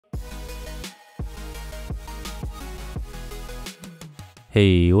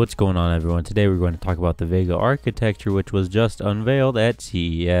Hey, what's going on everyone? Today we're going to talk about the Vega architecture, which was just unveiled at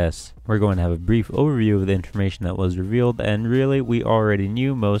CES. We're going to have a brief overview of the information that was revealed, and really we already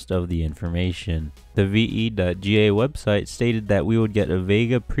knew most of the information. The ve.ga website stated that we would get a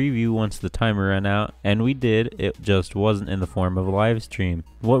Vega preview once the timer ran out, and we did. It just wasn't in the form of a live stream.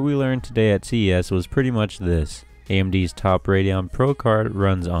 What we learned today at CES was pretty much this. AMD's top Radeon Pro card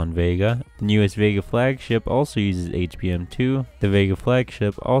runs on Vega. The newest Vega flagship also uses HBM2. The Vega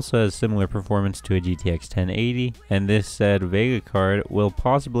flagship also has similar performance to a GTX 1080, and this said Vega card will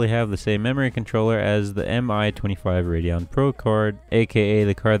possibly have the same memory controller as the MI25 Radeon Pro card, aka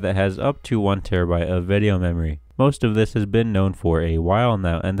the card that has up to 1TB of video memory. Most of this has been known for a while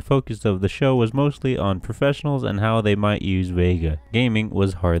now, and the focus of the show was mostly on professionals and how they might use Vega. Gaming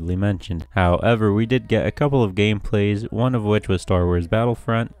was hardly mentioned. However, we did get a couple of gameplays, one of which was Star Wars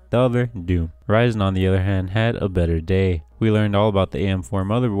Battlefront, the other Doom. Ryzen, on the other hand, had a better day. We learned all about the AM4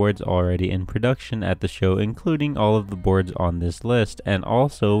 motherboards already in production at the show, including all of the boards on this list, and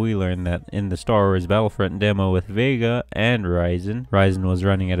also we learned that in the Star Wars Battlefront demo with Vega and Ryzen was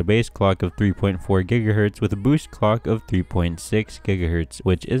running at a base clock of 3.4 GHz with a boost clock of 3.6 GHz,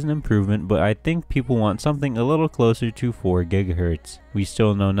 which is an improvement, but I think people want something a little closer to 4 GHz. We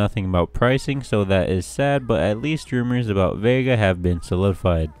still know nothing about pricing, so that is sad, but at least rumors about Vega have been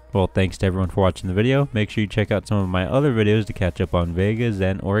solidified. Well, thanks to everyone for watching the video. Make sure you check out some of my other videos to catch up on Vega,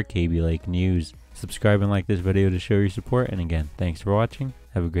 Zen, or KB Lake news. Subscribe and like this video to show your support, and again, thanks for watching.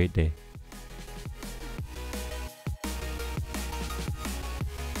 Have a great day.